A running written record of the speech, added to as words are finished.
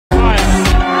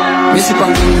Missy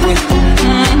Pangingwe.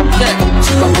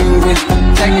 Missy Pangingwe.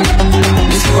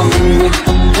 Missy Pangingwe.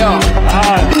 Yo.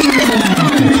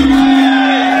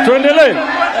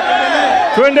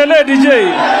 Tuendelee DJ.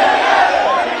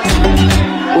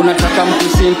 Unataka mtu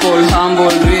simple,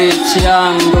 humble, rich,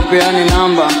 young, ngopeani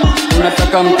namba.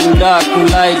 Unataka mtu dark,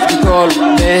 light, tall,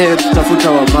 behe,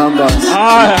 tutafuta wa baba.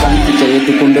 Picha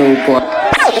yetu kumbe uko.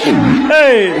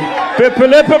 Hey,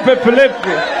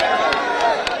 pepelepe.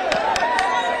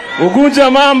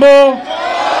 Ugunja mambo.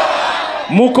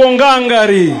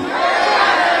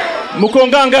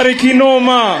 Mukongangari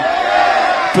kinoma.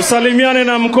 Tusalimiane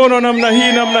na mkono namna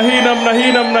hii.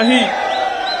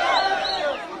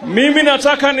 Mimi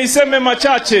nataka niseme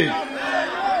machache.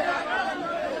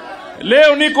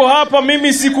 Leo niko hapa,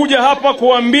 mimi sikuja hapa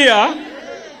kuambia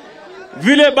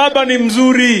vile baba ni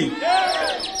mzuri.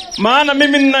 Maana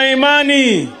mimi nina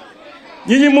imani,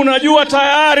 nyinyi mnajua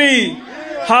tayari,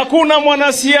 hakuna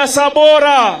mwanasiasa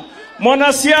bora,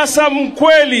 mwanasiasa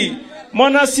mkweli,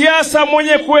 mwanasiasa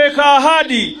mwenye kuweka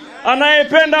ahadi,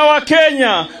 anayependa wa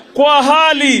Kenya kwa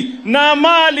hali na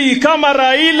mali kama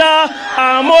Raila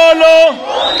Amolo.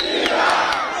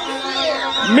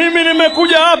 Mimi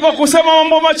nimekuja hapa kusema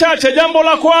mambo machache. Jambo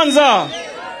la kwanza,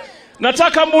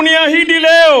 nataka muniahidi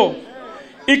leo,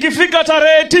 ikifika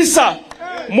tarehe 9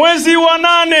 mwezi wa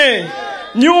 8,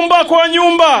 nyumba kwa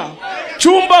nyumba,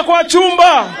 chumba kwa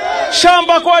chumba,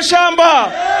 shamba kwa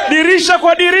shamba, dirisha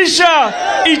kwa dirisha,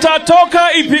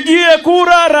 itatoka ipigie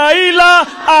kura Raila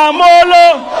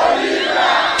Amolo.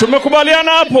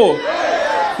 Tumekubaliana hapo?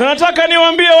 Na nataka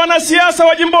niwaambie wanasiasa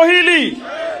wa jimbo hili,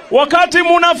 wakati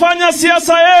munafanya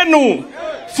siasa yenu,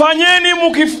 fanyeni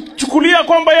mukichukulia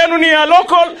kwamba yenu ni ya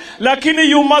local,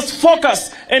 lakini you must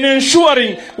focus in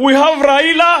ensuring we have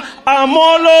Raila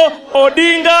Amolo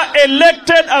Odinga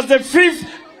elected as the 5th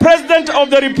President of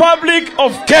the Republic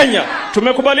of Kenya.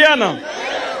 Tumekubaliana?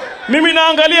 Mimi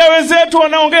naangalia wenzetu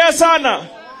wanaongea sana,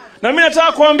 na mimi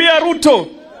nataka kuambia Ruto,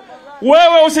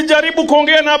 wewe usijaribu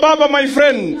kuongea na baba my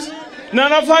friend. Na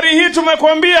nafari hii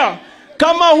tumekwambia,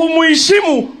 kama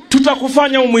humuheshimu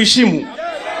tutakufanya umuheshimu.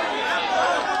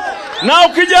 Na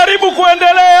ukijaribu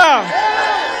kuendelea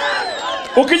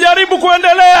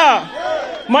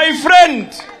my friend,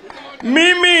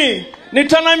 mimi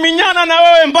nitanaminyana na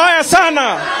wewe mbaya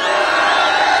sana.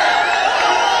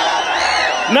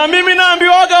 Na mimi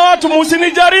naambiwaga watu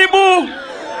musinijaribu,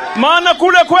 maana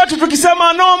kule kwetu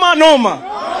tukisema noma,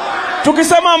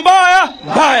 tukisema mbaya,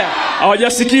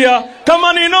 hawajasikia.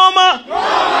 Kama ni noma,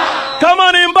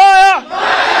 kama ni mbaya,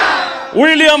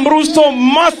 William Ruto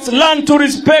must learn to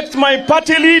respect my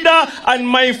party leader and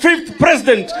my 5th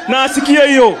president. Na asikie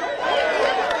hiyo.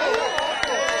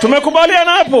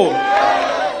 Tumekubaliana hapo?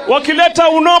 Wakileta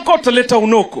unoko, tutaleta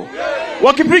unoko.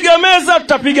 Wakipiga meza,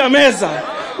 tutapiga meza.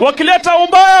 Wakileta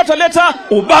ubaya, tutaleta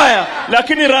ubaya.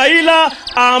 Lakini Raila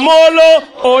Amolo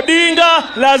Odinga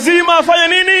lazima afanye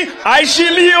nini?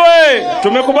 Aishiliwe.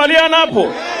 Tumekubaliana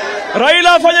hapo?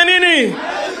 Raila afanye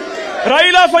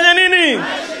nini?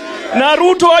 Na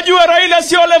Ruto ajue Raila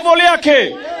sio level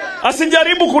yake.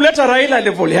 Asijaribu kuleta Raila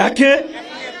level yake.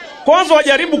 Kwanza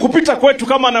wajaribu kupita kwetu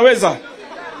kama anaweza.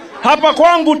 Hapa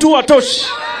kwangu tu atoshi.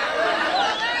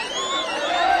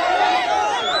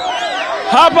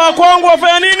 Hapa kwangu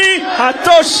afanya nini?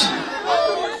 Hatoshi.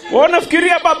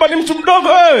 Wanafikiria baba ni mtu mdogo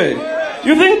wewe?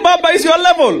 You think baba is your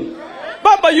level?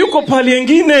 Baba yuko pali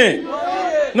nyingine.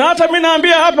 Na hata mimi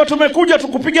naambia hapa tumekuja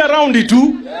tukupiga raundi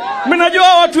tu. Mimi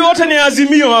najua watu wote ni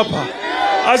Azimio hapa.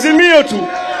 Azimio tu.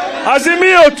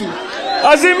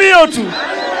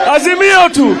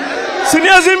 Sini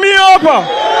Azimio hapa.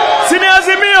 Sini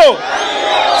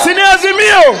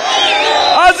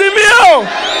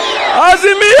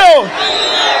Azimio.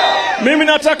 Mimi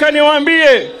nataka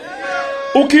niwaambie,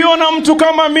 ukiona mtu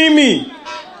kama mimi,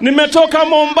 nimetoka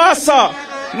Mombasa,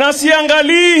 na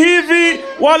siangalii hivi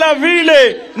wala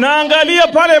vile, naangalia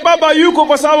pale baba yuko,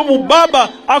 kwa sababu baba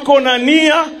ako na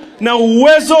nia na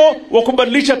uwezo wa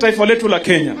kubadilisha taifa letu la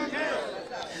Kenya.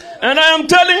 And I am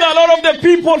telling a lot of the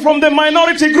people from the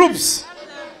minority groups,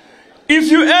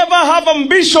 if you ever have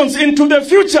ambitions into the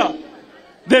future,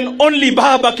 then only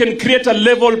baba can create a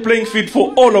level playing field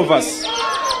for all of us.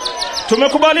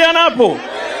 Tumekubaliana hapo?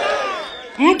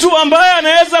 Mtu ambaye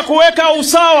anaweza kuweka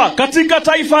usawa katika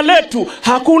taifa letu,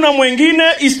 hakuna mwingine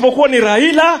isipokuwa ni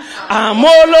Raila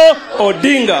Amolo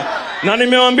Odinga. Na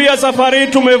nimewaambia safari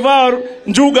tumevaa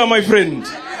njuga my friend.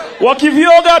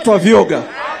 Wakivyoga twavyoga.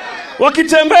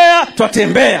 Wakitembea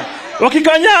twatembea.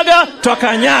 Wakikanyaga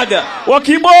twakanyaga.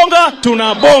 Wakibonga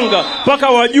tunabonga. Paka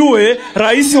wajue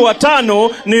rais wa 5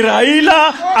 ni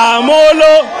Raila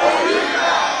Amolo.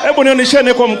 Hebu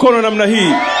nionyeshane kwa mkono namna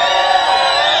hii.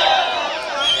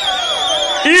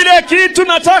 Ile kitu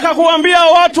nataka kuambia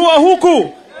watu wa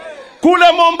huku, kule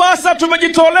Mombasa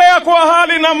tumejitolea kwa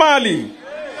hali na mali.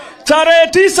 Tarehe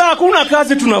 9 hakuna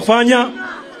kazi tunafanya.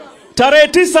 Tarehe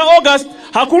 9 August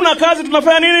hakuna kazi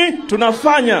tunafanya nini?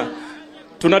 Tunafanya.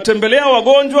 Tunatembelea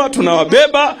wagonjwa,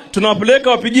 tunawabeba, tunawapeleka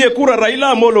wapigie kura Raila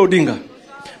Amolo Odinga.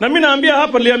 Na mimi naambia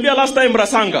hapa, niliambia last time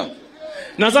Rasanga.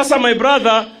 Na sasa my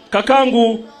brother,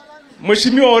 kakangu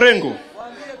Mheshimiwa Orengo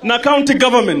na county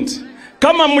government,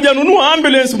 kama mjanunua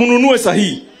ambulance mununue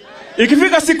sahihi.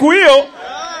 Ikifika siku hiyo,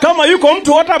 kama yuko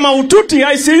mtu hata maututi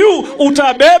ICU,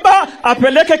 utabeba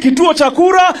apeleke kituo cha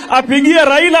kura, apigie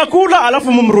Raila kula,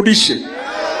 alafu mumrudishe.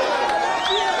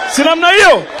 Si namna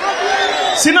hiyo?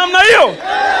 Si namna hiyo?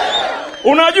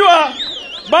 Unajua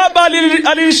baba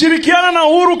alishirikiana na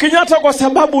Uhuru Kenyatta kwa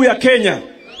sababu ya Kenya.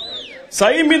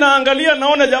 Sasa mimi naangalia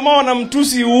naona jamaa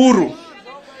wanamtusi Uhuru.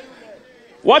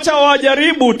 Wacha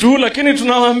wajaribu tu, lakini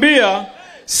tunawaambia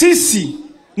sisi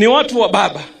ni watu wa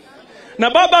baba. Na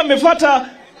baba amefuata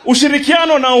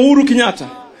ushirikiano na Uhuru Kenyatta.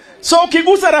 So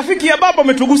ukigusa rafiki ya baba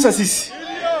umetugusa sisi.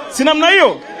 Si namna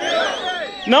hiyo?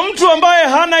 Na mtu ambaye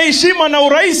hana heshima na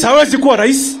urais hawezi kuwa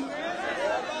rais.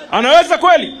 Anaweza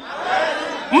kweli?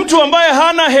 Mtu ambaye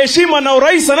hana heshima na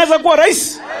urais anaweza kuwa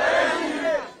rais?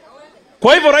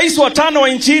 Kwa hivyo rais wa 5 wa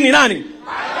nchini nani?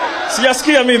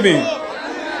 Sijasikia mimi.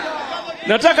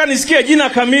 Nataka nisikie jina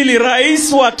kamili.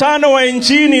 Rais wa 5 wa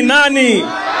nchini nani?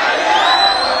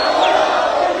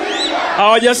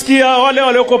 Hawajasikia. Wale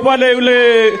walioko pale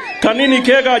yule Kanini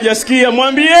Kega hawajasikia.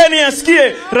 Mwambieni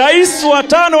asikie. Rais wa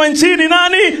 5 wa nchini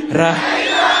nani?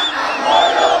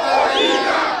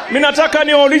 Mimi nataka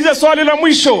niwaulize swali la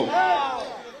mwisho.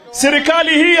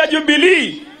 Serikali hii ya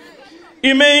Jubilee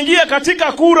imeingia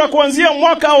katika kura kuanzia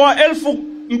mwaka wa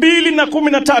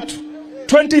 2013,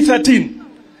 2013.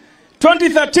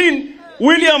 2013,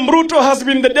 William Ruto has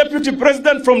been the deputy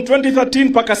president from 2013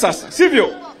 mpaka sasa.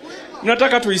 Sivyo?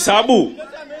 Nataka tuhesabu.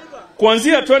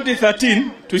 Kuanzia 2013,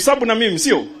 tuhesabu na mimi,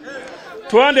 sio?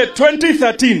 Tuande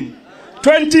 2013,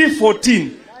 2014,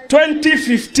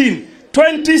 2015,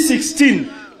 2016,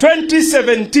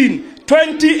 2017,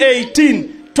 2018,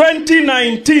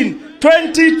 2019,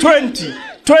 2020,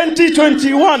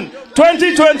 2021,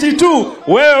 2022.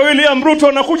 Wewe William Ruto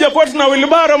unakuja kwetu na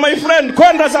Wilbaro, my friend,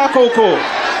 kwenda zako huko.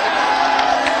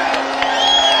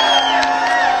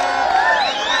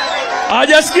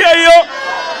 Hajasikia hiyo?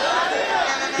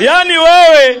 Yani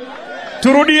wewe,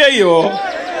 turudie hiyo.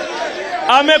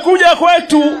 Amekuja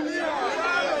kwetu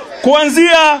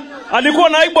kuanzia, alikuwa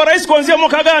naibu wa rais kuanzia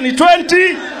mwaka gani?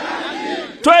 20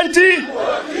 20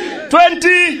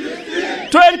 20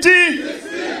 20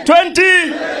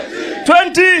 20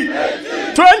 20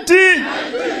 20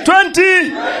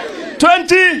 20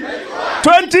 20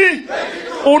 20.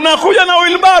 Unakuja na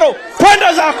Wilbaro,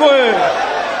 kwenda zako wewe.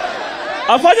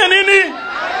 Afanya nini?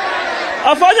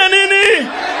 Afanya nini?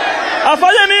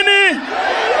 Afanya nini?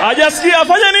 Hajasikia.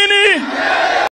 Afanya nini?